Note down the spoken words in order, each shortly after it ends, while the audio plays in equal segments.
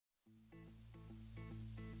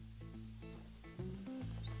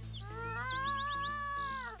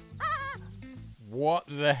What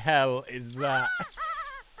the hell is that?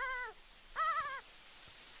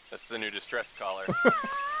 That's the new distress caller.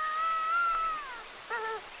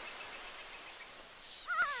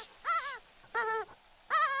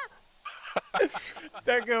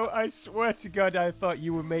 Tego, I swear to God, I thought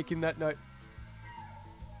you were making that noise.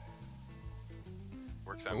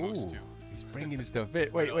 Works on Moose too. He's bringing stuff.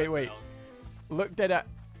 Wait. Look dead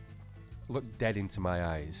into my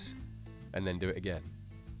eyes, and then do it again.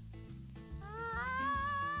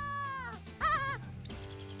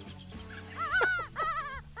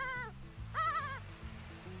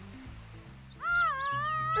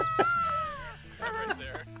 Right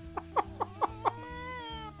there.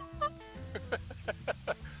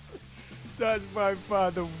 That's by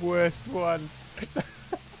far the worst one. Are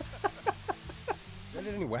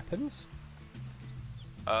there any weapons?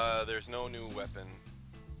 There's no new weapon.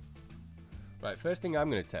 Right, first thing I'm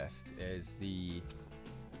going to test is the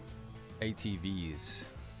ATVs.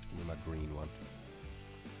 Give me my green one.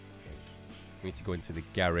 Okay. We need to go into the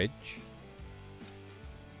garage.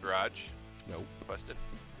 Garage. Nope. Requested.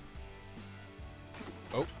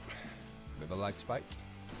 Oh, bit of a lag spike.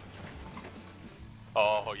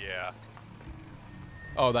 Oh yeah.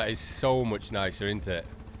 Oh, that is so much nicer, isn't it?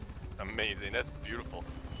 Amazing. That's beautiful.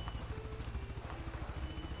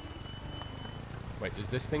 Wait, does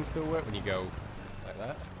this thing still work when you go like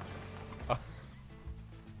that? Oh.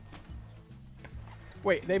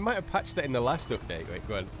 Wait, they might have patched that in the last update. Wait,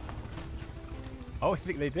 go on. Oh, I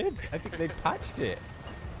think they did. I think they patched it.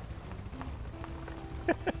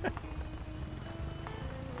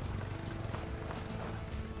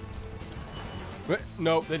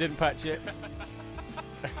 No, they didn't patch it.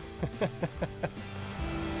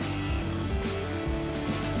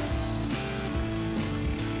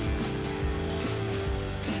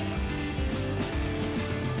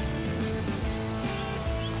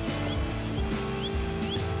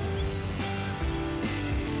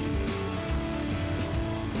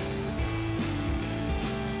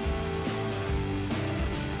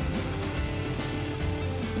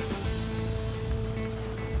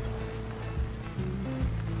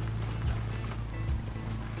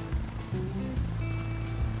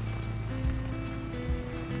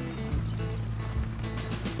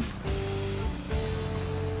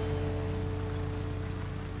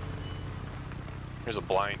 There's a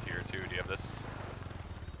blind here too. Do you have this?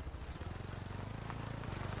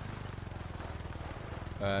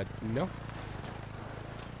 No.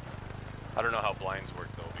 I don't know how blinds work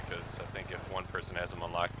though, because I think if one person has them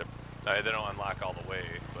unlocked, they don't unlock all the way,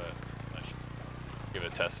 but I should give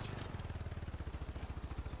it a test.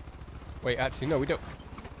 Wait, actually, no, we don't.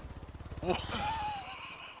 You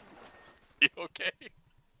okay?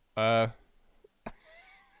 What the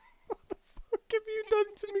fuck have you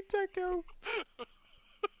done to me, Techo?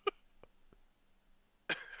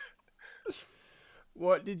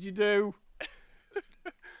 What did you do?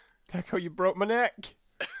 Techo, you broke my neck.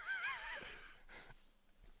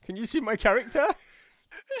 Can you see my character? I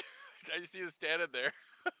just see you standing there.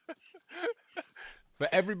 For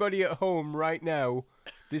everybody at home right now,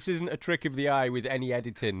 this isn't a trick of the eye with any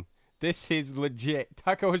editing. This is legit.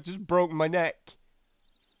 Techo has just broken my neck.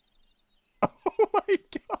 Oh my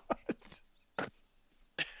god.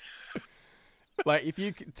 Like, if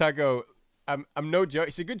you Techo, I'm no joke.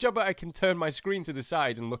 It's a good job that I can turn my screen to the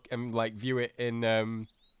side and look and like view it in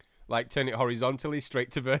like turn it horizontally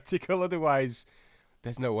straight to vertical. Otherwise,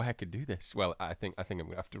 there's no way I could do this. Well, I think I'm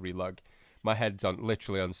gonna have to relog. My head's on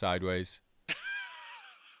literally on sideways.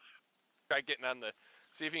 Try getting on the.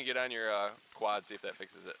 See if you can get on your quad. See if that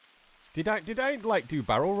fixes it. Did I like do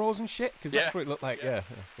barrel rolls and shit? Because that's what it looked like. Yeah.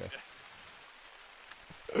 Okay.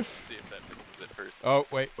 Yeah. See if that fixes it first. Oh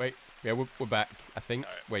wait. Yeah, we're back. I think.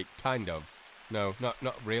 Right. Wait, kind of. No, not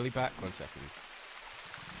really back. 1 second.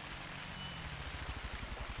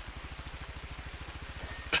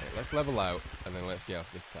 Okay, let's level out and then let's get off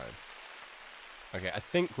this time. Okay, I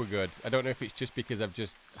think we're good. I don't know if it's just because I've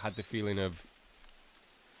just had the feeling of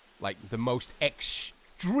like the most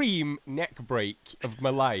extreme neck break of my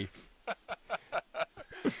life.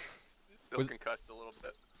 Still concussed a little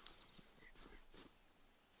bit.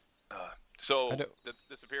 So, did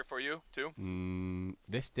this appear for you, too?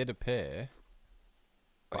 This did appear,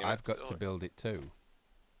 but I've got to build it too.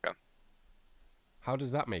 Okay. How does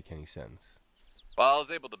that make any sense? Well, I was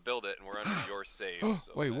able to build it, and we're under your save. So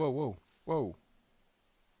wait, whoa.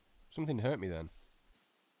 Something hurt me then.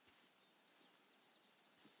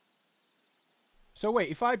 So wait,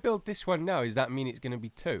 if I build this one now, does that mean it's going to be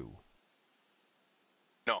 2?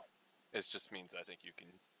 No. It just means I think you can...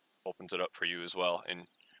 opens it up for you as well, and...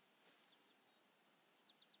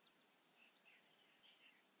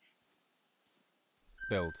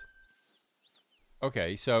 build.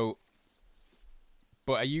 Okay, so...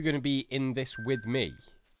 But are you going to be in this with me?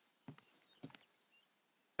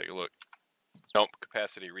 Take a look. Nope,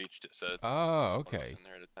 capacity reached, it said. Oh, One was okay. in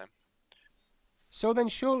there at a time. So then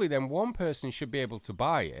surely then one person should be able to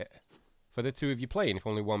buy it for the two of you playing if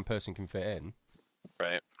only one person can fit in.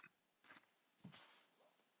 Right.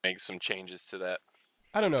 Make some changes to that.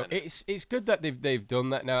 I don't know. It's good that they've done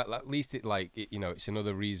that now. At least you know, it's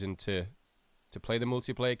another reason to play the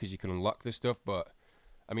multiplayer because you can unlock the stuff. But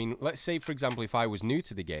I mean, let's say for example, if I was new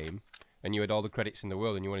to the game and you had all the credits in the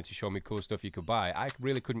world and you wanted to show me cool stuff you could buy, I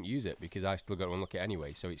really couldn't use it because I still got to unlock it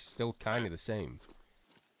anyway. So it's still kind of the same.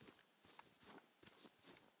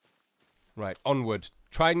 Right, onward.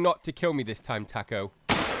 Try not to kill me this time, Taco.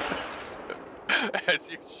 As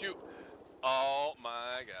you shoot. Oh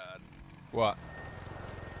my god. What?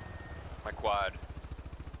 My quad.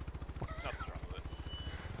 Nothing's wrong with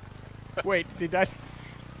it. Wait, did I?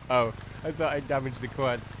 Oh, I thought I damaged the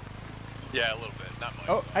quad. Yeah, a little bit. Not much.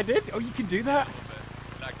 Oh, I did? Oh, you can do that? A little bit.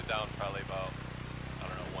 Knocked it down probably about, I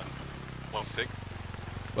don't know, 1/6.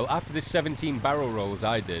 Well, after the 17 barrel rolls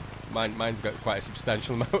I did, mine's got quite a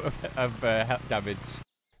substantial amount of health damage.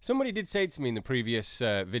 Somebody did say to me in the previous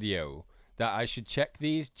video that I should check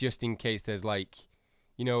these just in case there's like,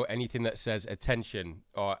 you know, anything that says attention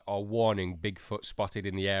or warning, Bigfoot spotted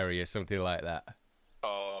in the area, something like that.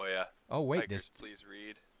 Oh, yeah. Oh, wait, Hikers, please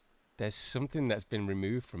read. there's something that's been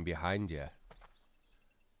removed from behind you.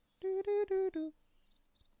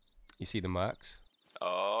 You see the marks?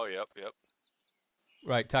 Oh, yep.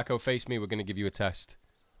 Right, Taco, face me. We're going to give you a test.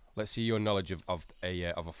 Let's see your knowledge of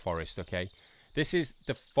a forest, okay? This is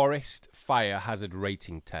the forest fire hazard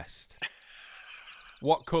rating test.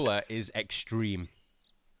 What color is extreme?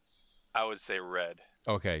 I would say red.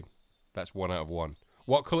 Okay, that's 1 out of 1.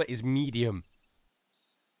 What color is medium?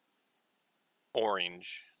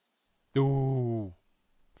 Orange. Ooh.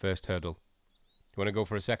 First hurdle. Do you want to go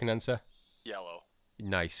for a second answer? Yellow.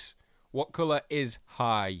 Nice. What color is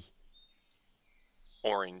high?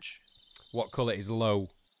 Orange. What color is low?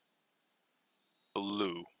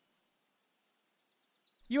 Blue.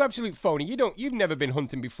 You absolute phony. You've never been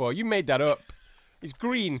hunting before. You made that up. It's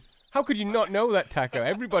green. How could you not know that, Taco?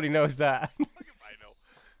 Everybody knows that. I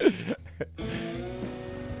know.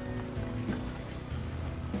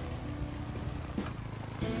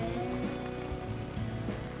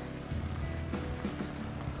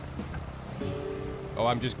 Oh,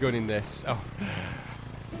 I'm just gunning this. Oh.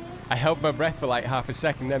 I held my breath for like half a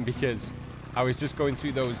second then because I was just going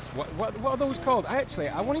through those... What are those called?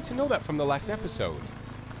 I wanted to know that from the last episode.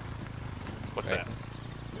 What's that?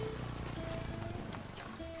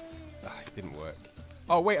 Oh, it didn't work.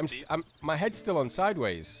 Oh, wait, my head's still on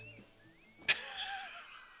sideways.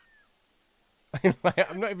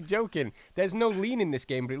 I'm not even joking. There's no lean in this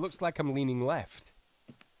game, but it looks like I'm leaning left.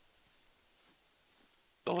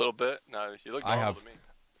 A little bit. No, you look normal to me.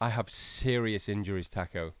 I have serious injuries,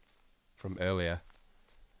 Taco, from earlier.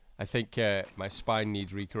 I think my spine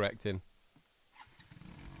needs recorrecting.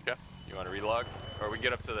 Okay. You want to relog? Or we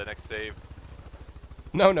get up to the next save?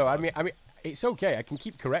 No. I mean, it's okay. I can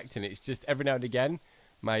keep correcting it. It's just every now and again,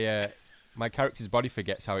 my character's body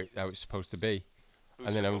forgets how it's supposed to be,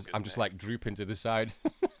 and then I'm just like drooping to the side.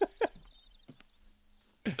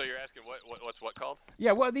 So you're asking what's what called?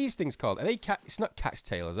 Yeah, what are these things called? Are they It's not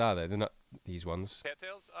cattails, are they? They're not these ones.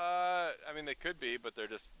 Cattails? I mean they could be, but they're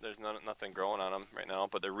just there's nothing growing on them right now.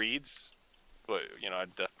 But they're reeds. But you know,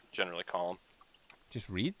 I'd generally call them. Just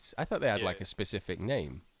reeds? I thought they had like a specific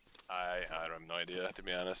name. I have no idea, to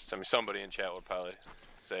be honest. I mean, somebody in chat would probably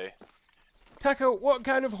say. Taco, what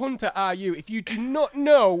kind of hunter are you if you do not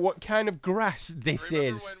know what kind of grass this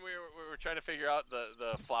Remember is? when we were trying to figure out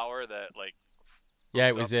the flower that like. Yeah,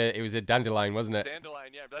 it was a dandelion, wasn't it?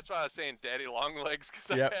 Dandelion, yeah. That's why I was saying daddy long legs because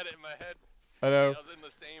Yep. I had it in my head. I know. I was in the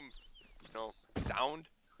same, sound.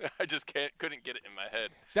 I just couldn't get it in my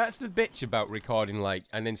head. That's the bitch about recording, like,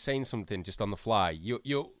 and then saying something just on the fly.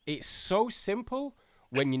 It's so simple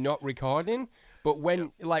when you're not recording, but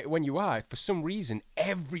when you are, for some reason,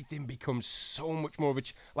 everything becomes so much more of a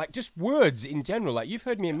like just words in general. Like you've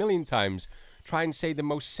heard me a million times try and say the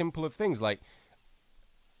most simple of things, like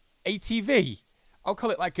ATV. I'll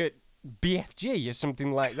call it like a BFG or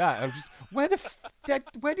something like that. I'm just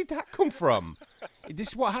where did that come from? This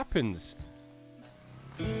is what happens.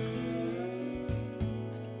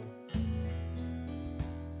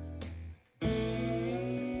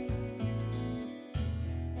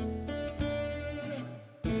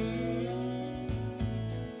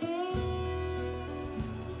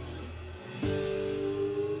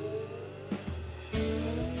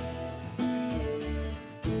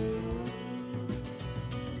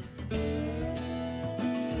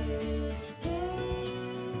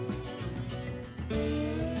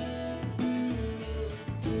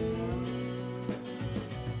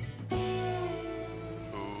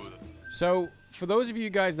 So, for those of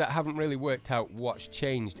you guys that haven't really worked out what's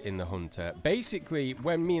changed in the Hunter, basically,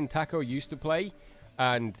 when me and Taco used to play,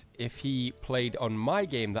 and if he played on my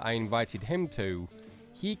game that I invited him to,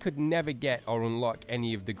 he could never get or unlock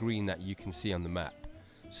any of the green that you can see on the map.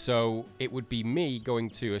 So, it would be me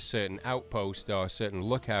going to a certain outpost or a certain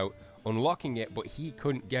lookout, unlocking it, but he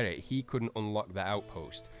couldn't get it. He couldn't unlock that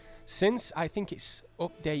outpost. Since, I think it's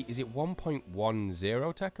update, is it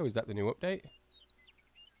 1.10, Taco? Is that the new update?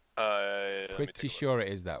 Pretty sure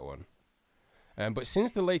it is that one. But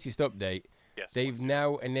since the latest update, yes, they've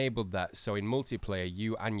now enabled that, so in multiplayer,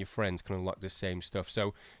 you and your friends can unlock the same stuff.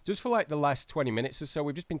 So just for like the last 20 minutes or so,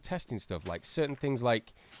 we've just been testing stuff, like certain things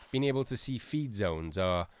like being able to see feed zones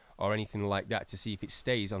or anything like that to see if it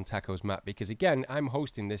stays on Taco's map. Because again, I'm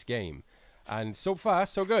hosting this game, and so far,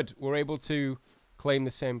 so good. We're able to claim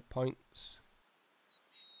the same points.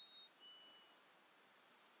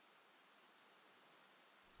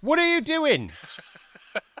 What are you doing?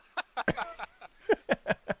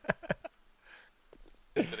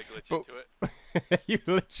 Did I glitch into it? You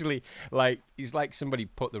literally, like, it's like somebody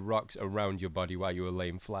put the rocks around your body while you were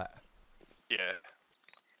laying flat. Yeah.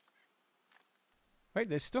 Wait,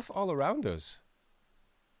 there's stuff all around us.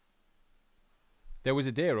 There was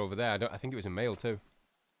a deer over there. I think it was a male too.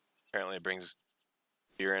 Apparently it brings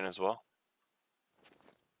deer in as well.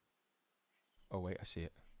 Oh wait, I see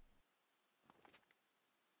it.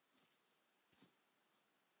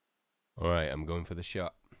 Alright, I'm going for the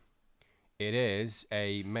shot. It is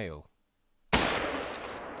a male.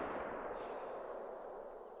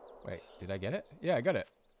 Wait, did I get it? Yeah, I got it.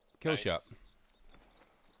 Kill shot.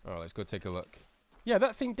 Alright, let's go take a look. Yeah,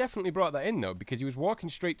 that thing definitely brought that in though, because he was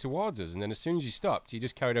walking straight towards us, and then as soon as he stopped, he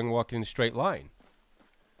just carried on walking in a straight line.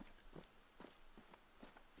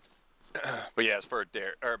 But yeah, it's for a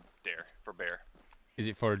dare, for bear. Is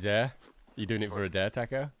it for a dare? You doing it for a dare,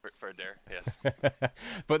 Taco? For a dare, yes.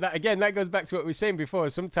 But that again, that goes back to what we were saying before.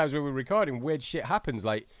 Sometimes when we're recording, weird shit happens.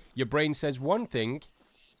 Like, your brain says one thing.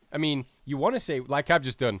 I mean, you want to say, like I've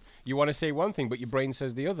just done, you want to say one thing, but your brain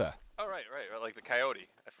says the other. Oh, right. Like the coyote.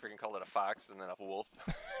 I freaking called it a fox and then a wolf.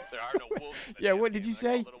 There are no wolves. Yeah, what did you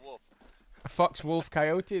say? A fox, wolf,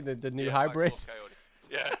 coyote, the new hybrid? Fox, wolf, coyote.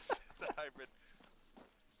 Yes, it's a hybrid.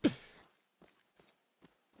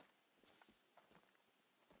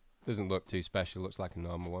 Doesn't look too special, looks like a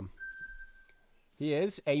normal one. He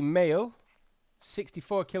is a male,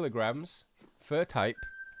 64 kilograms, fur type,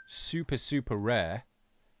 super rare.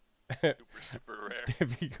 Super rare.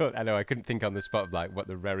 Difficult. I know, I couldn't think on the spot of like what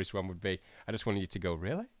the rarest one would be. I just wanted you to go,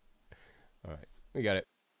 really? Alright, we got it.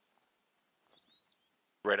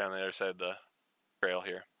 Right on the other side of the trail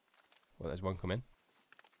here. Well, there's one coming.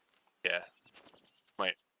 Yeah.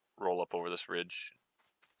 Might roll up over this ridge.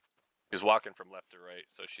 She's walking from left to right,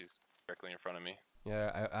 so she's directly in front of me.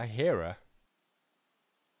 Yeah, I hear her.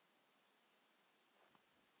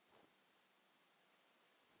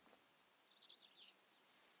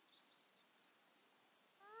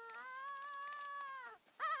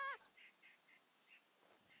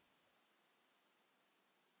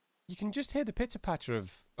 You can just hear the pitter-patter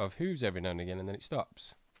of hooves every now and again, and then it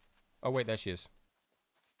stops. Oh, wait, there she is.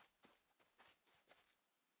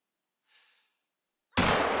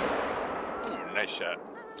 Ooh, nice shot.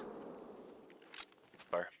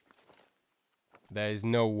 Far. There's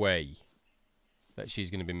no way that she's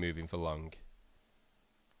going to be moving for long.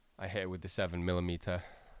 I hit her with the 7mm.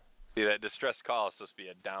 See, that distress call is supposed to be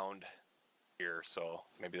a downed here, so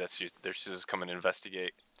maybe that's they're just coming to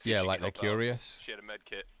investigate. Yeah, like they're curious. She had a med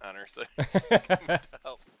kit on her, so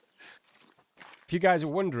If you guys are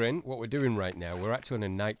wondering what we're doing right now, we're actually on a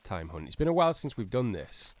nighttime hunt. It's been a while since we've done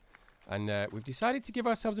this, and we've decided to give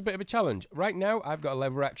ourselves a bit of a challenge. Right now, I've got a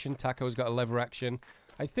lever action, Taco's got a lever action.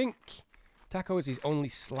 I think Taco's is only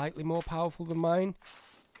slightly more powerful than mine.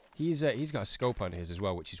 He's got a scope on his as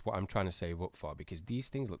well, which is what I'm trying to save up for, because these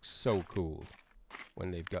things look so cool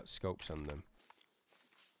when they've got scopes on them.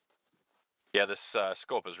 Yeah, this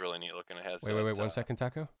scope is really neat looking. It has. Wait, 1 second,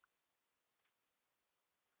 Taco.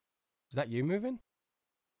 Is that you moving?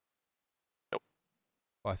 Nope.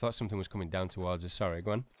 Oh, I thought something was coming down towards us. Sorry,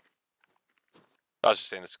 go on. I was just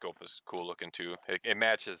saying the scope is cool looking too. It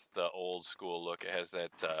matches the old school look. It has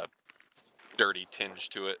that dirty tinge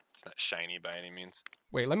to it. It's not shiny by any means.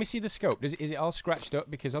 Wait, let me see the scope. Is it all scratched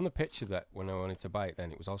up? Because on the picture that when I wanted to buy it,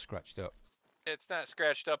 then it was all scratched up. It's not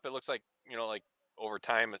scratched up. It looks like, you know, like over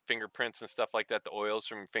time with fingerprints and stuff like that, the oils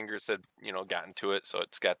from fingers had, you know, gotten to it, so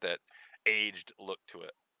it's got that aged look to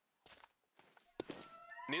it.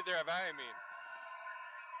 Neither have I mean.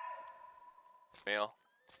 Male.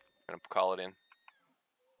 I'm gonna call it in.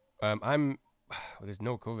 Well, there's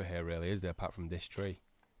no cover here really, is there, apart from this tree?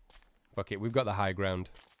 Fuck it, we've got the high ground.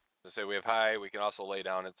 As I say, we have high. We can also lay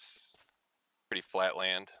down. It's pretty flat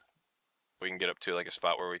land. We can get up to like a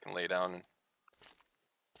spot where we can lay down.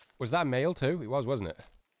 Was that male too? It was, wasn't it?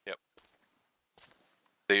 Yep.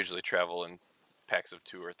 They usually travel in packs of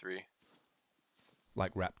 2 or 3.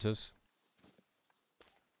 Like raptors.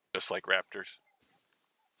 Just like raptors.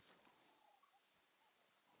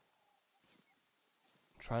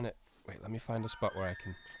 I'm trying to... Wait, let me find a spot where I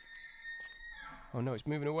can... Oh no, it's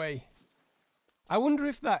moving away. I wonder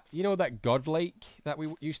if that... You know that God Lake that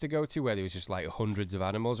we used to go to where there was just like hundreds of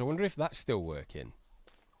animals? I wonder if that's still working.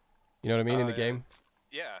 You know what I mean in the game?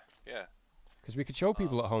 Yeah, yeah. Because we could show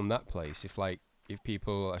people at home that place if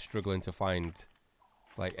people are struggling to find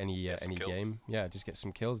like any game. Yeah, just get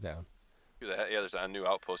some kills down. Yeah, there's a new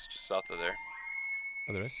outpost just south of there.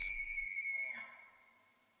 Oh, there is?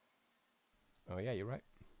 Oh yeah, you're right.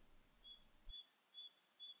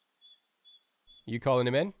 You calling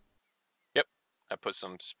him in? Yep. I put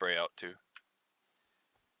some spray out too.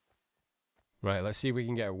 Right, let's see if we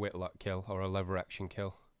can get a Whitlock kill or a lever action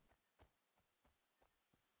kill.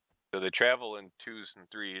 So they travel in 2s and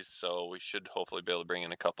 3s, so we should hopefully be able to bring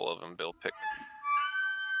in a couple of them. Bill pick.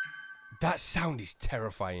 That sound is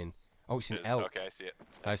terrifying. Oh, it's an elk. Okay, I see it.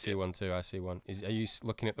 I see one too. I see one. Are you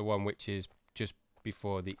looking at the one which is just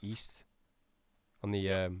before the east on the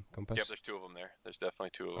compass? Yep, there's 2 of them there. There's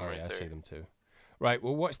definitely 2 of them right there. I see them too. Right.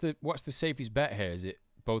 Well, what's the safest bet here? Is it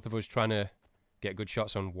both of us trying to get good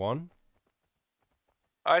shots on one?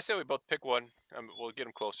 I say we both pick one. We'll get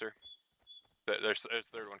them closer. There's a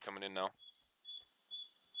third one coming in now.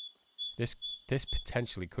 This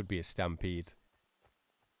potentially could be a stampede.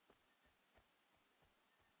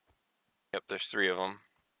 Yep, there's 3 of them.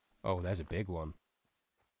 Oh, there's a big one.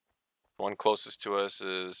 One closest to us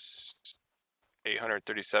is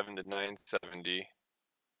 837 to 970.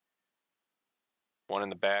 One in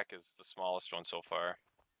the back is the smallest one so far.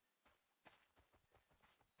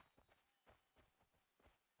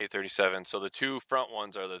 837. So the 2 front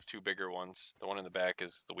ones are the 2 bigger ones. The one in the back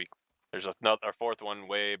is the weak. There's our 4th one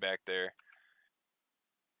way back there.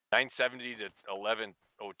 970 to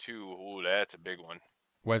 1102. Ooh, that's a big one.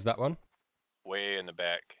 Where's that one? Way in the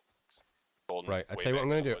back. Right, I tell you what I'm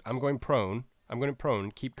going to do. I'm going prone. I'm going to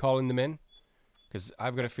prone. Keep calling them in, because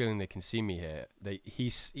I've got a feeling they can see me here. He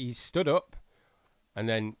stood up, and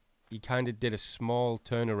then he kind of did a small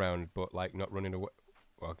turnaround, but like not running away.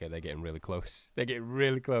 Okay, they're getting really close. They're getting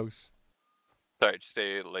really close. Sorry, just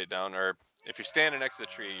stay laid down, or if you're standing next to the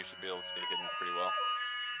tree, you should be able to stay hidden pretty well.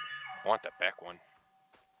 I want that back one.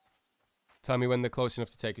 Tell me when they're close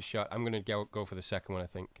enough to take a shot. I'm going to go for the second one, I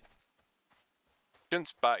think. Shouldn't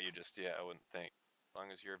spot you just yet, I wouldn't think. As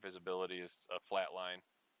long as your visibility is a flat line.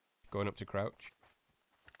 Going up to crouch.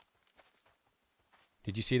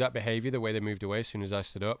 Did you see that behavior, the way they moved away as soon as I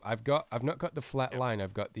stood up? I've not got the flat line,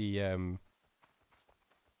 I've got the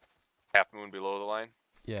half moon below the line?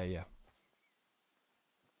 Yeah, yeah.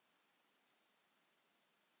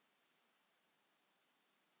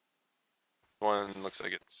 One looks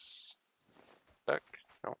like it's stuck.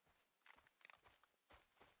 No.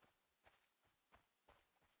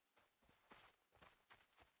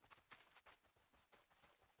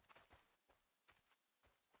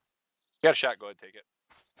 You got a shot, go ahead, take it.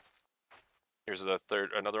 Here's the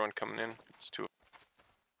another one coming in. It's 2.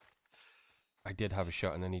 I did have a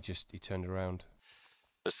shot and then he turned around.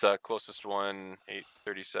 This closest one,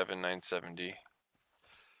 837, 970.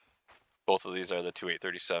 Both of these are the 2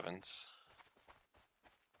 837s.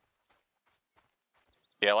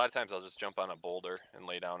 Yeah, a lot of times I'll just jump on a boulder and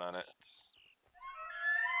lay down on it. It's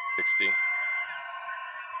 60.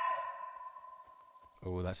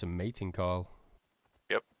 Oh, that's a mating call.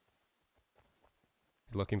 Yep.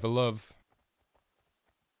 He's looking for love.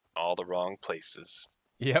 All the wrong places.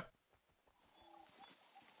 Yep.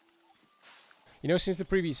 You know, since the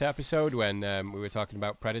previous episode when we were talking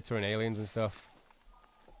about Predator and aliens and stuff,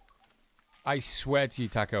 I swear to you,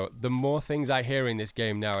 Taco, the more things I hear in this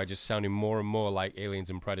game now are just sounding more and more like aliens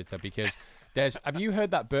and Predator, because there's... Have you heard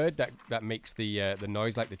that bird that makes the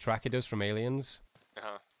noise like the tracker does from Aliens?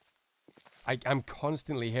 Uh-huh. I'm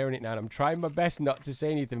constantly hearing it now, and I'm trying my best not to say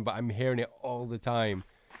anything, but I'm hearing it all the time.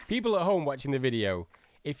 People at home watching the video,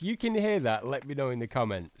 if you can hear that, let me know in the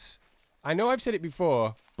comments. I know I've said it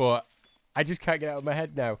before, but I just can't get it out of my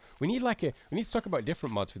head now. We need to talk about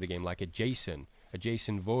different mods for the game, like a Jason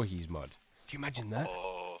Voorhees mod. Can you imagine that?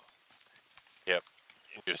 Oh, yep.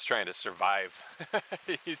 Just trying to survive.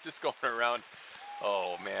 He's just going around.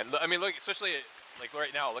 Oh man, I mean, look, especially like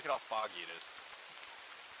right now. Look at how foggy it is.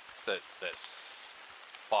 That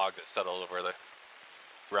fog that settled over the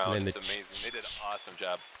ground. It's amazing. They did an awesome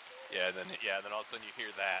job. Yeah, and then all of a sudden you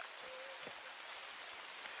hear that.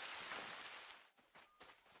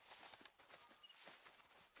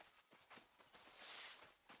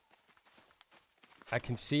 I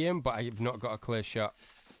can see him, but I've not got a clear shot.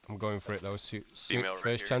 I'm going for it though. Female right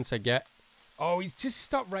First here. chance I get. Oh, he's just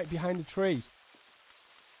stopped right behind the tree.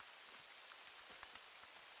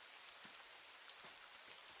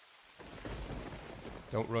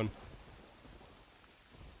 Don't run.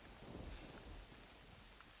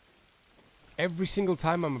 Every single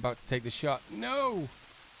time I'm about to take the shot. No!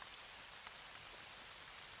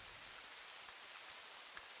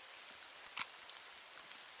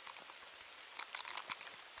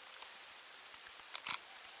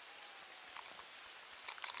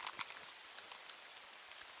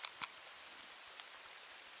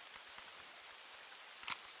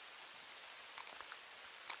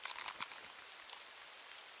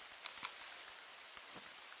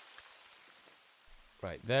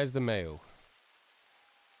 Right, there's the male.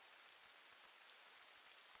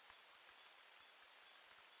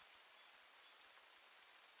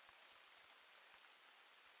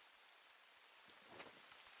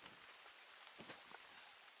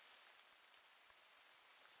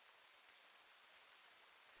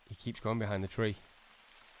 He keeps going behind the tree.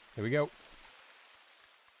 Here we go.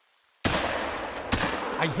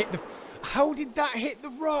 I hit the... How did that hit the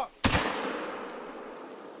rock?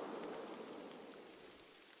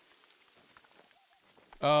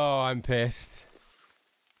 Oh, I'm pissed.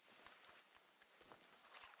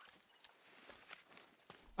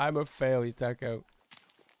 I'm a failure, Taco.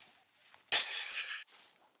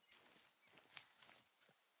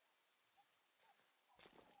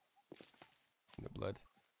 The blood.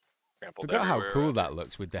 Trampled Forgot how everywhere. cool that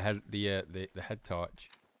looks with the head, the head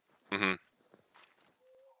torch. Mm-hmm.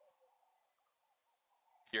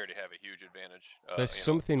 You already have a huge advantage. There's you know,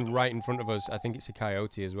 something right in front of us. I think it's a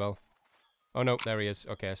coyote as well. Oh no, there he is.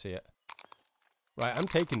 Okay, I see it. Right, I'm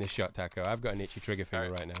taking this shot, Taco. I've got an itchy trigger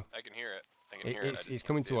finger right now. I can hear it. I can hear it. It's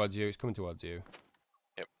coming towards you. It's coming towards you.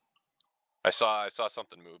 Yep. I saw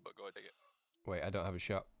something move, but go ahead, take it. Wait, I don't have a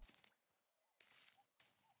shot.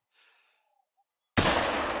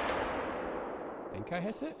 Think I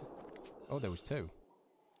hit it? Oh, there was two.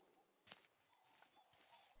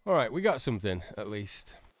 All right, we got something at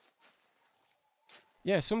least.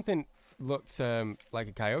 Yeah, something looked like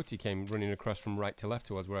a coyote came running across from right to left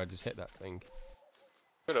towards where I just hit that thing.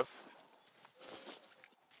 Could have.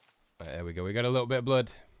 Right, there we go. We got a little bit of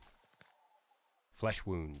blood. Flesh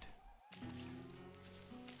wound.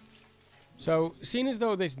 So, seeing as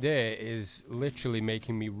though this day is literally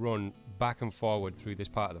making me run back and forward through this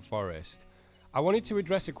part of the forest, I wanted to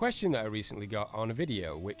address a question that I recently got on a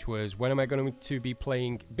video, which was, when am I going to be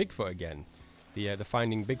playing Bigfoot again? The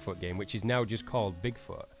Finding Bigfoot game, which is now just called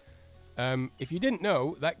Bigfoot. If you didn't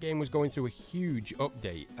know, that game was going through a huge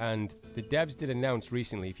update, and the devs did announce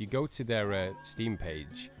recently, if you go to their Steam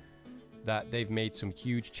page, that they've made some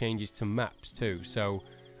huge changes to maps too. So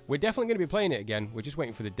we're definitely going to be playing it again. We're just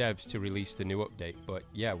waiting for the devs to release the new update, but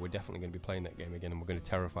yeah, we're definitely going to be playing that game again, and we're going to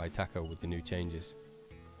terrify Taco with the new changes.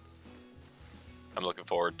 I'm looking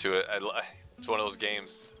forward to it. It's one of those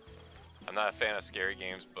games. I'm not a fan of scary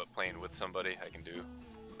games, but playing with somebody, I can do.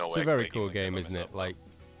 No It's way a very cool game, isn't it? Like,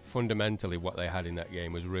 fundamentally, what they had in that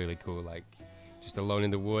game was really cool. Like, just alone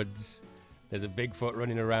in the woods. There's a Bigfoot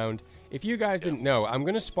running around. If you guys didn't know, I'm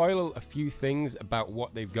going to spoil a few things about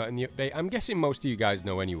what they've got in the update. I'm guessing most of you guys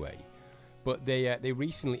know anyway. But they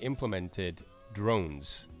recently implemented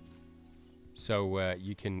drones. So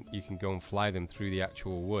you can go and fly them through the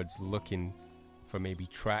actual woods looking for maybe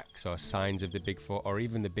tracks or signs of the Bigfoot or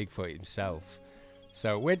even the Bigfoot himself.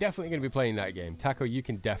 So we're definitely going to be playing that game. Taco, you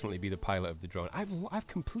can definitely be the pilot of the drone. I've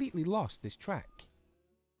completely lost this track.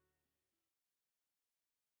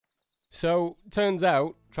 So, turns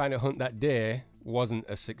out, trying to hunt that deer wasn't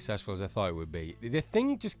as successful as I thought it would be. The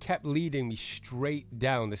thing just kept leading me straight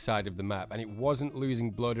down the side of the map, and it wasn't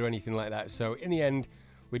losing blood or anything like that. So, in the end,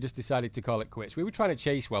 we just decided to call it quits. We were trying to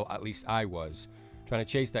chase, well, at least I was, trying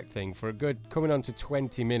to chase that thing for a good, coming on to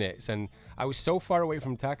 20 minutes, and I was so far away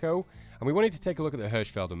from Taco, and we wanted to take a look at the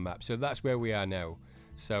Hirschfelden map, so that's where we are now.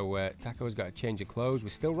 So, Taco's got a change of clothes. We're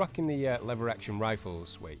still rocking the lever-action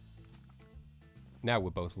rifles. Wait. Now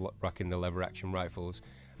we're both rocking the lever-action rifles.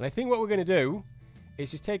 And I think what we're going to do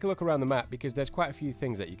is just take a look around the map, because there's quite a few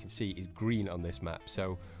things that you can see is green on this map.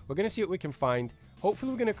 So we're going to see what we can find.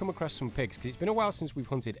 Hopefully we're going to come across some pigs, because it's been a while since we've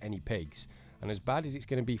hunted any pigs. And as bad as it's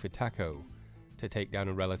going to be for Taco to take down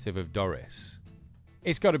a relative of Doris,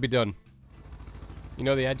 it's got to be done. You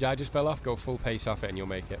know the edge I just fell off? Go full pace off it and you'll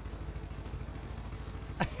make it.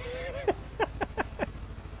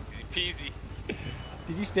 Easy peasy.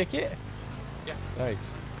 Did you stick it? Yeah. Nice.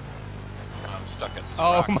 I'm stuck at this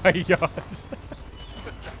Oh rock. my god.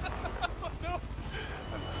 Oh no!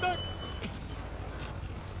 I'm stuck.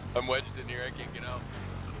 I'm wedged in here. I can't get out.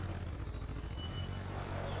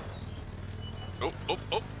 Oh, oh,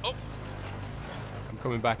 oh, oh. I'm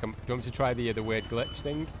coming back. Do you want me to try the weird glitch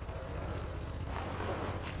thing?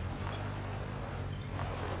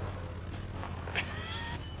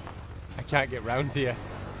 I can't get round here.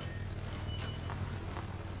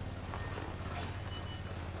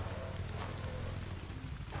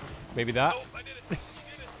 Maybe that? Oh, I did it. You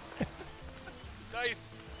did it. Nice.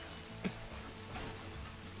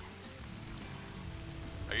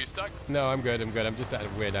 Are you stuck? No, I'm good. I'm good. I'm just at a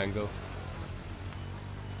weird angle.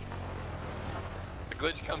 The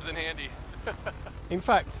glitch comes in handy. In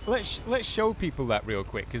fact, let's show people that real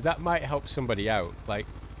quick, because that might help somebody out. Like,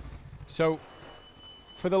 so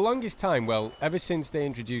for the longest time, well, ever since they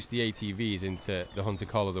introduced the ATVs into the Hunter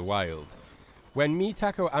Call of the Wild, when me,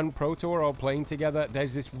 Taco, and Proto are all playing together,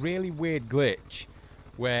 there's this really weird glitch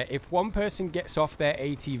where if one person gets off their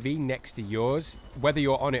ATV next to yours, whether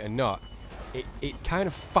you're on it or not, it kind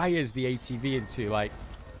of fires the ATV into like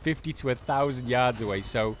 50 to 1,000 yards away.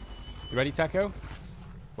 So, you ready, Taco?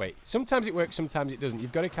 Wait, sometimes it works, sometimes it doesn't.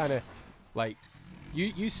 You've got to kind of, like,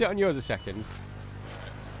 you sit on yours a second.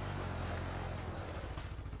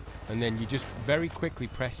 And then you just very quickly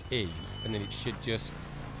press E, and then it should just...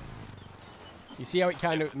 You see how it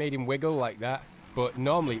kind of made him wiggle like that? But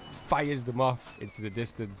normally it fires them off into the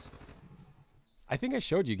distance. I think I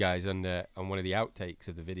showed you guys on one of the outtakes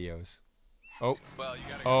of the videos. Oh, well, you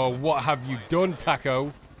gotta oh, what have you done,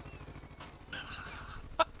 Taco?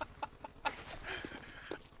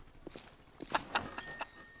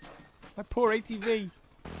 My poor ATV.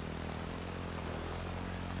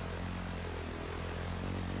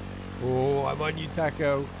 Oh, I'm on you,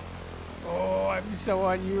 Taco. Oh, I'm so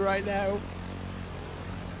on you right now.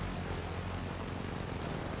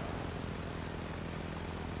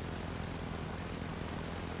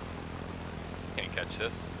 Can't catch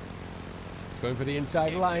this. Going for the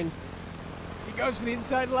inside line. He goes for the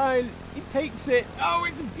inside line. He takes it. Oh,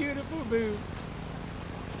 it's a beautiful move.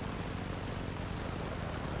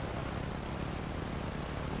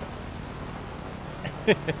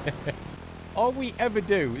 All we ever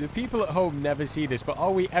do, the people at home never see this, but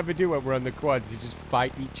all we ever do when we're on the quads is just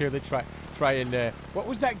fight each other, try and, what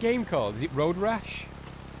was that game called? Is it Road Rash?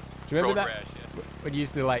 Do you remember Road that? Rash, yeah. When you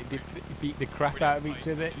used to, like, beat the crap out of each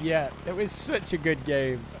other? Yeah, it was such a good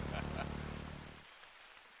game.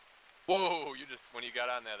 Whoa, you just, when you got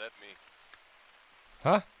on there, that's me.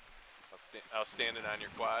 Huh? I was standing on your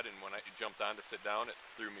quad, and when you jumped on to sit down, it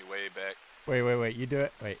threw me way back. Wait, you do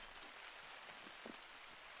it? Wait.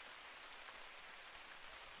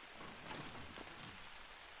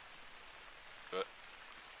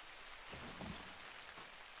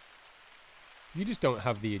 You just don't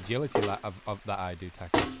have the agility of that I do,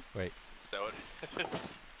 Taco. Wait. Is that what it is?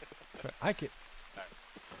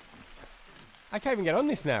 I can't even get on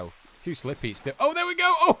this now. Too slippy. Still. Oh, there we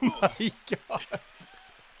go. Oh my god.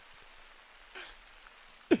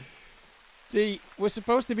 See, we're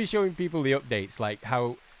supposed to be showing people the updates, like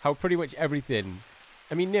how pretty much everything,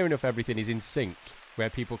 I mean, near enough everything is in sync, where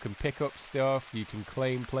people can pick up stuff, you can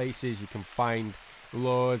claim places, you can find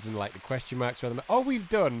laws and like the question marks around them. All we've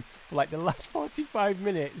done for like the last 45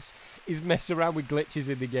 minutes is mess around with glitches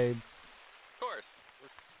in the game. Of course.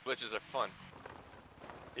 Glitches are fun.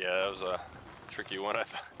 Yeah, that was a tricky one. I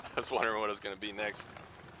was wondering what it was going to be next.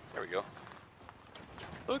 There we go.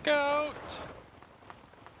 Look out!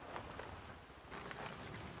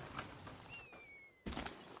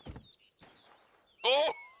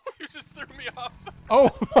 Oh! You just threw me off! Oh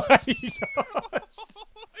my god!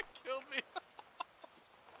 It killed me!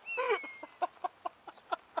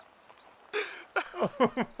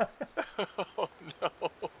 Oh no!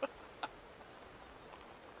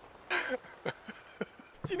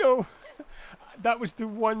 Do you know, that was the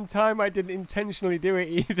one time I didn't intentionally do it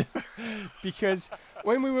either. Because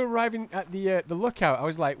when we were arriving at the lookout, I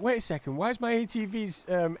was like, wait a second, why is my ATV's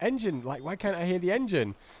engine, like, why can't I hear the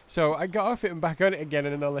engine? So I got off it and back on it again,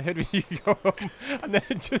 and then all I heard was you go home, and then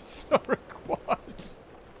I just saw a quad.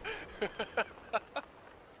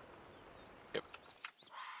 Yep.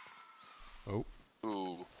 Oh.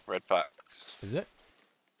 Ooh, red fox. Is it?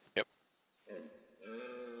 Yep.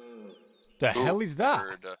 The hell is that?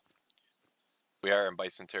 We are in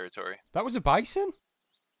bison territory. That was a bison?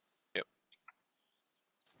 Yep.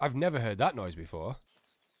 I've never heard that noise before.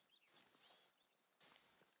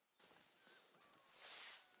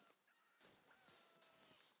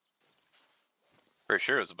 Pretty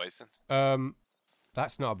sure it was a bison.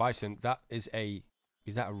 That's not a bison. That is a...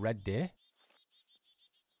 Is that a red deer?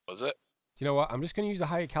 Was it? Do you know what? I'm just going to use a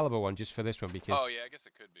higher caliber one just for this one because... Oh, yeah, I guess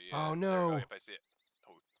it could be. Yeah. Oh, no. Yep, I see it.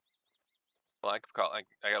 Oh. Well, I could call. I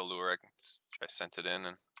got a lure. I can try sent it in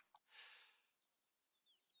and.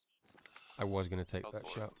 I was gonna take that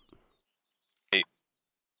shot. Hey.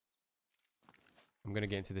 I'm gonna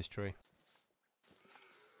get into this tree.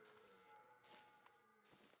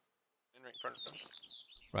 In right in front of us.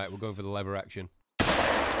 Right, we'll go for the lever action.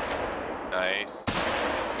 Nice.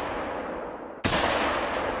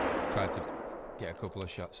 Tried to get a couple of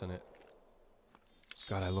shots on it.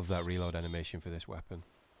 God, I love that reload animation for this weapon.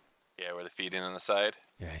 Yeah, where the feet in on the side.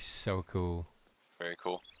 Yeah, it's so cool. Very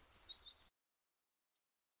cool.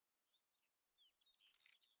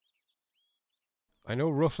 I know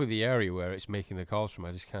roughly the area where it's making the calls from,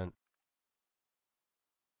 I just can't.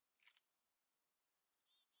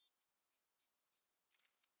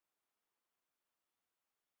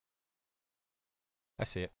 I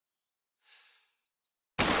see it.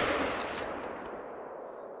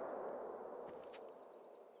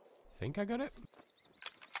 Think I got it?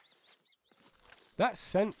 That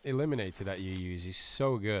scent eliminator that you use is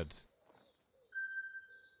so good.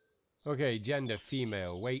 Okay, gender,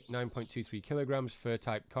 female, weight 9.23 kilograms, fur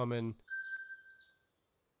type common.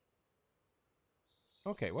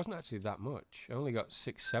 Okay, it wasn't actually that much. I only got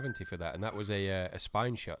 670 for that, and that was a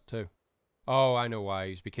spine shot too. Oh, I know why.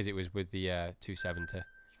 It's because it was with the 270.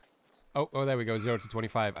 Oh, there we go, 0 to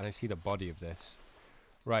 25, and I see the body of this.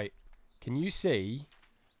 Right, can you see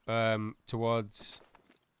towards...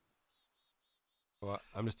 Well,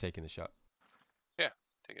 I'm just taking the shot. Yeah,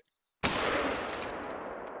 take it.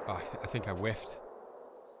 Oh, I think I whiffed.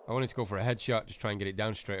 I wanted to go for a headshot, just try and get it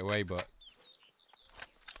down straight away, but...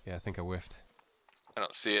 Yeah, I think I whiffed. I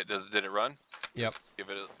don't see it. Did it run? Yep. Just give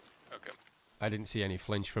it a... Okay. I didn't see any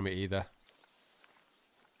flinch from it either.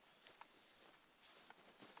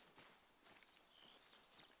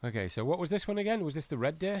 Okay, so what was this one again? Was this the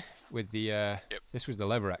red deer? With the, Yep. This was the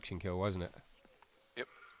lever action kill, wasn't it? Yep.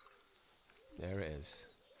 There it is.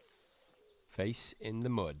 Face in the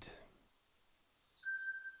mud.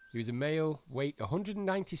 He was a male, weight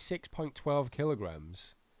 196.12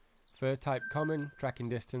 kilograms. Fur type common, tracking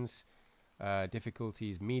distance, difficulty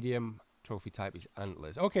is medium, trophy type is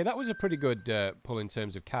antlers. Okay, that was a pretty good pull in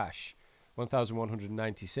terms of cash.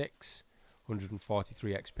 1,196,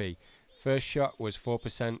 143 XP. First shot was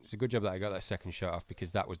 4%. It's a good job that I got that second shot off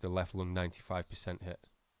because that was the left lung 95% hit.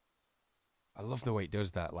 I love the way it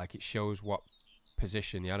does that. Like, it shows what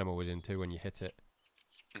position the animal was in too when you hit it.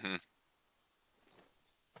 Mm-hmm.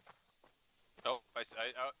 Oh, I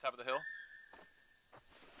out top of the hill.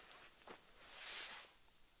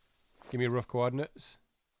 Give me rough coordinates.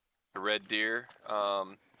 The red deer.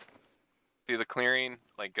 See the clearing,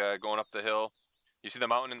 like going up the hill. You see the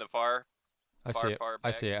mountain in the far. I see it.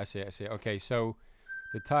 I see it. Okay, so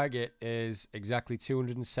the target is exactly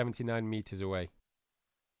 279 meters away.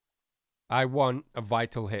 I want a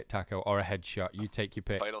vital hit, Taco, or a headshot. You take your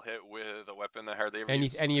pick. Vital hit with a weapon that hardly ever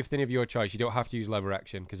use. Anything of your choice. You don't have to use lever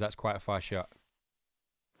action because that's quite a far shot.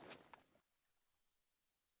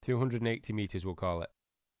 280 meters, we'll call it.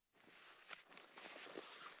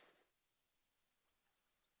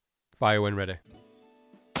 Fire when ready.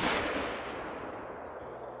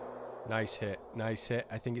 Nice hit. Nice hit.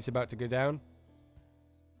 I think it's about to go down.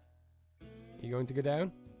 You going to go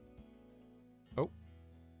down? Oh.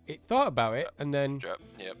 It thought about it and then... Drop.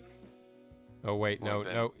 Yep. Oh, wait.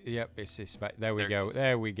 No. Yep. It's this back. There we go.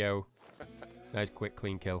 There we go. Nice, quick,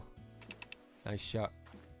 clean kill. Nice shot.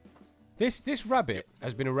 This rabbit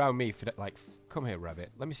has been around me for like... Come here, rabbit.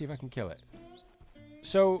 Let me see if I can kill it.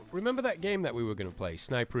 So, remember that game that we were going to play,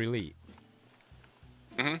 Sniper Elite?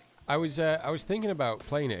 Mm-hmm. I was thinking about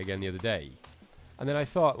playing it again the other day, and then I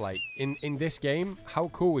thought, like, in this game, how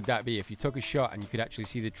cool would that be if you took a shot and you could actually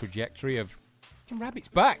see the trajectory of... Rabbit's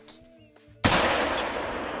back!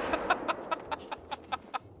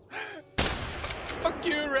 Fuck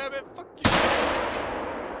you, rabbit! Fuck you!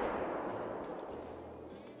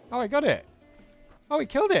 Oh, I got it! Oh, he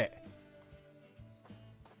killed it!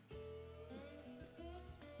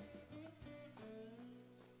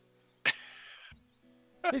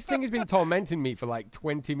 This thing has been tormenting me for like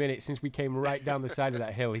 20 minutes since we came right down the side of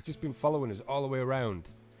that hill. He's just been following us all the way around.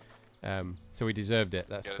 So he deserved it.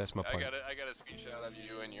 That's my point. I got a screenshot of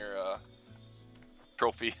you and your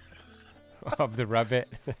trophy. Of the rabbit.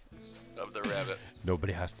 Of the rabbit.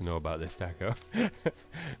 Nobody has to know about this, Taco.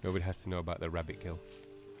 Nobody has to know about the rabbit kill.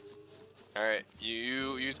 Alright,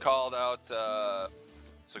 you called out,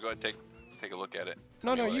 so go ahead and take a look at it.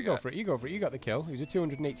 No, you go for it. You go for it. You got the kill. It was a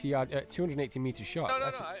 280 meter shot. No, I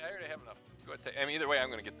already have enough. Go ahead and take. I mean, either way, I'm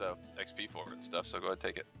gonna get the XP for it and stuff. So go ahead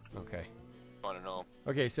and take it. Okay. Want to know?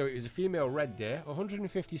 Okay, so it was a female red deer,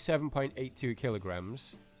 157.82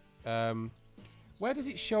 kilograms. Where does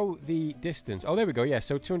it show the distance? Oh, there we go. Yeah,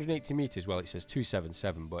 so 280 meters. Well, it says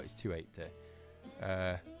 277, but it's 280.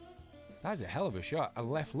 That's a hell of a shot. A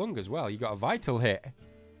left lung as well. You got a vital hit.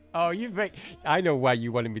 Oh, I know why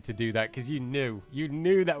you wanted me to do that, because you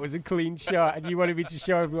knew that was a clean shot, and you wanted me to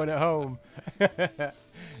show everyone at home.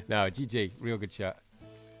 No, GG, real good shot.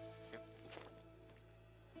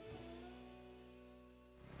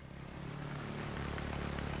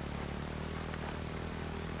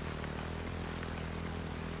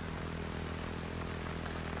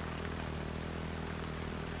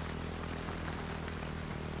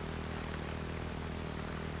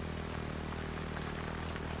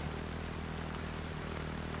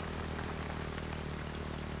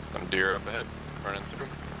 Some deer up ahead, running through.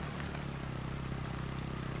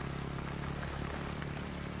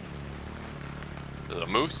 There's a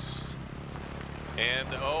moose. And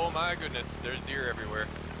oh my goodness, there's deer everywhere.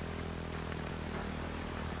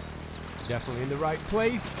 Definitely in the right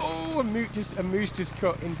place. Oh, a moose just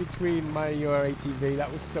cut in between my ATV.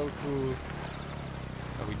 That was so cool.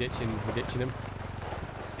 Are we ditching him?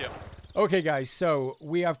 Yep. Okay, guys, so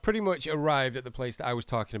we have pretty much arrived at the place that I was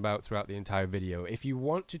talking about throughout the entire video. If you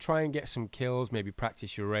want to try and get some kills, maybe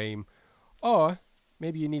practice your aim, or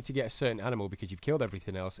maybe you need to get a certain animal because you've killed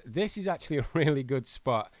everything else, this is actually a really good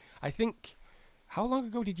spot. I think, how long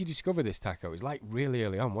ago did you discover this, Taco? It was like really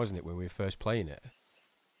early on, wasn't it, when we were first playing it?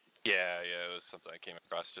 Yeah, it was something I came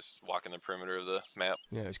across just walking the perimeter of the map.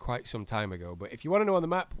 Yeah, it was quite some time ago. But if you want to know on the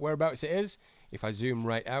map whereabouts it is, if I zoom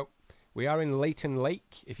right out, we are in Leighton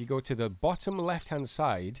Lake. If you go to the bottom left-hand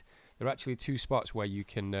side, there are actually two spots where you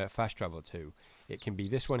can fast travel to. It can be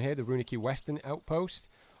this one here, the Runiki Western Outpost,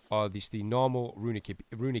 or the normal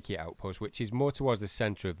Runiki Outpost, which is more towards the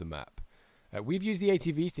center of the map. We've used the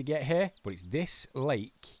ATVs to get here, but it's this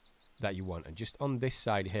lake that you want. And just on this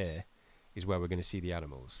side here is where we're going to see the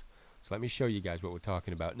animals. So let me show you guys what we're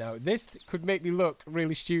talking about. Now, this could make me look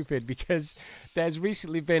really stupid because there's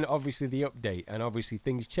recently been, obviously, the update. And obviously,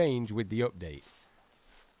 things change with the update.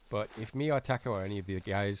 But if me or Taco or any of the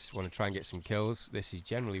guys want to try and get some kills, this is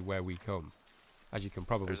generally where we come. As you can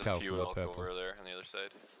probably tell from the purple. There's a few elk over there on the other side.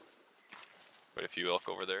 Quite a few elk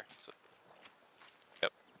over there. So.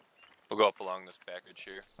 Yep. We'll go up along this back ridge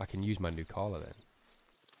here. I can use my new collar then.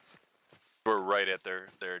 We're right at their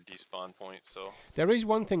despawn point, so. There is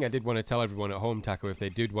one thing I did want to tell everyone at home, Taco, if they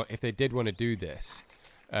did want to do this.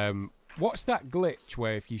 What's that glitch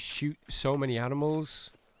where if you shoot so many animals,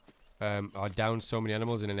 or down so many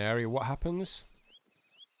animals in an area, what happens?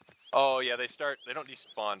 Oh yeah, they don't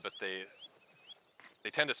despawn, but they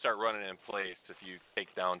tend to start running in place if you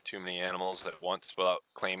take down too many animals at once without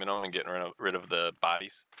claiming them and getting rid of the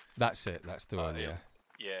bodies. That's it. That's the one. Yeah.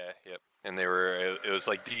 Yeah. Yep. And it was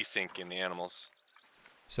like desyncing the animals.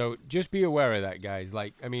 So just be aware of that, guys.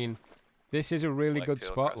 Like, I mean, this is a really good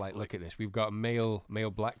spot. Like, look at this. We've got a male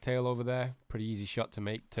blacktail over there. Pretty easy shot to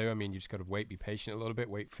make too. I mean, you just got to wait, be patient a little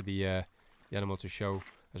bit, wait for the animal to show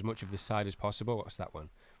as much of the side as possible. What's that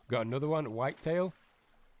one? We've got another one, whitetail.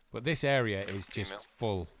 But this area is just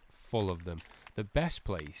full of them. The best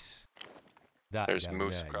place. There's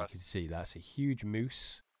moose across. You can see that's a huge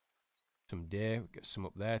moose. Some deer. We've got some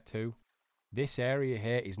up there too. This area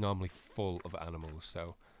here is normally full of animals,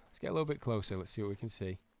 so let's get a little bit closer. Let's see what we can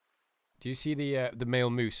see. Do you see the male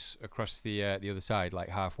moose across the other side, like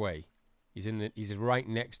halfway? He's right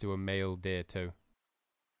next to a male deer too.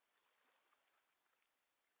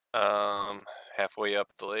 Halfway up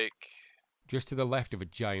the lake. Just to the left of a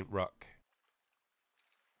giant rock.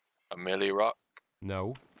 A melee rock?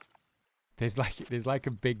 No. There's like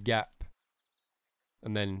a big gap,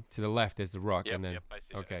 and then to the left there's the rock, and then I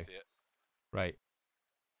see okay. I see it. Right.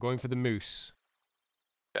 Going for the moose.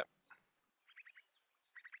 Yep.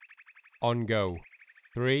 On go.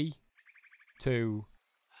 3, 2,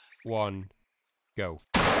 1, go.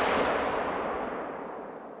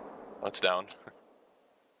 It's down.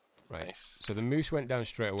 Right. Nice. So the moose went down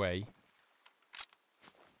straight away.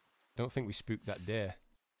 Don't think we spooked that deer.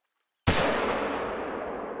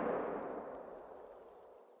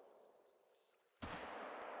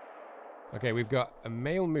 Okay, we've got a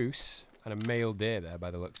male moose and a male deer there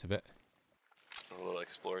by the looks of it. A little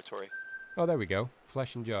exploratory. Oh, there we go.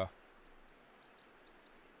 Flesh and jaw.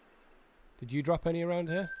 Did you drop any around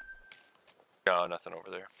here? No, nothing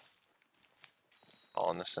over there. All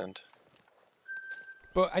on this end.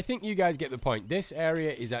 But I think you guys get the point. This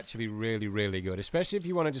area is actually really, really good. Especially if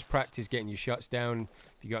you want to just practice getting your shots down.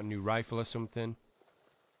 If you got a new rifle or something.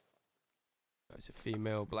 That's a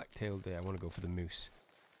female black-tailed deer. I want to go for the moose.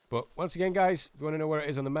 But once again, guys, if you want to know where it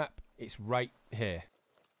is on the map, it's right here.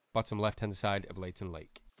 Bottom left-hand side of Leighton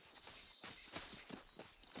Lake.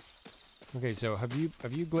 Okay, so have you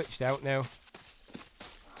glitched out now?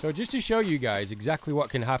 So just to show you guys exactly what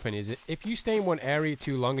can happen is if you stay in one area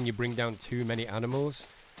too long and you bring down too many animals,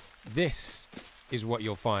 this is what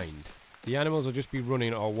you'll find. The animals will just be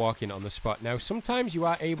running or walking on the spot. Now, sometimes you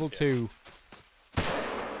are able to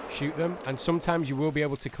shoot them, and sometimes you will be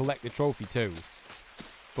able to collect the trophy too.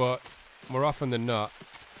 But more often than not,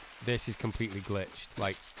 this is completely glitched.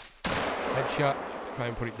 Like, headshot, try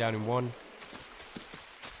and put it down in one.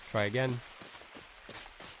 Try again.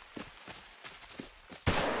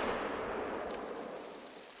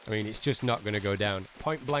 I mean, it's just not going to go down.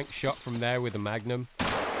 Point blank shot from there with a magnum.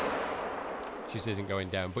 Just isn't going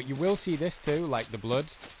down. But you will see this too, like the blood.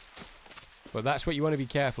 But that's what you want to be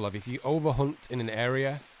careful of. If you overhunt in an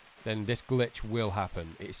area, then this glitch will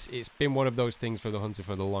happen. It's been one of those things for the hunter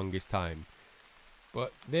for the longest time.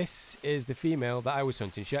 But this is the female that I was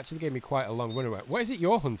hunting. She actually gave me quite a long run around. What is it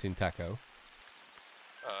you're hunting, Taco?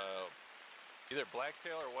 Either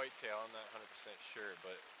blacktail or whitetail. I'm not 100% sure,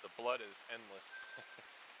 but the blood is endless.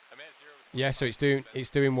 I'm at 0 to 25. Yeah, so it's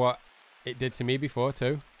doing what it did to me before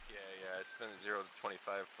too. Yeah, it's been 0 to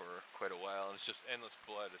 25 for quite a while, and it's just endless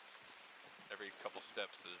blood. It's every couple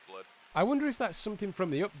steps there's blood. I wonder if that's something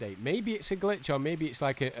from the update. Maybe it's a glitch, or maybe it's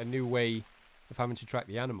like a new way of having to track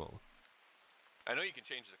the animal. I know you can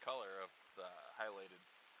change the color of the highlighted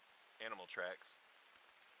animal tracks.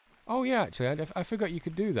 Oh yeah, actually, I forgot you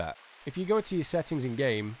could do that. If you go to your settings in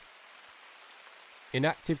game, in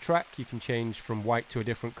active track, you can change from white to a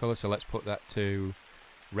different color. So let's put that to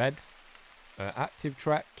red. Active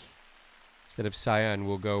track, instead of cyan,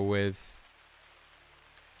 we'll go with.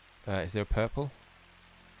 Is there a purple?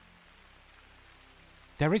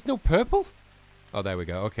 There is no purple? Oh, there we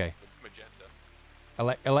go. Okay.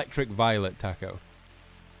 Magenta. Electric violet, Taco.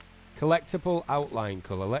 Collectible outline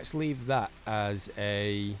color. Let's leave that as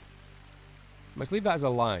a. Let's leave that as a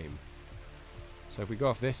lime. So if we go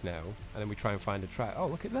off this now, and then we try and find a track. Oh,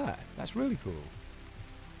 look at that. That's really cool.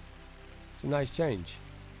 It's a nice change.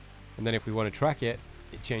 And then if we want to track it,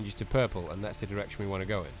 it changes to purple, and that's the direction we want to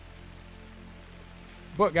go in.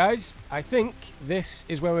 But guys, I think this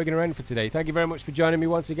is where we're going to end for today. Thank you very much for joining me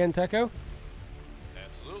once again, Taco.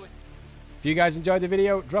 Absolutely. If you guys enjoyed the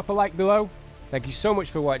video, drop a like below. Thank you so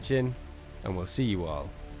much for watching, and we'll see you all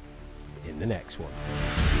in the next one.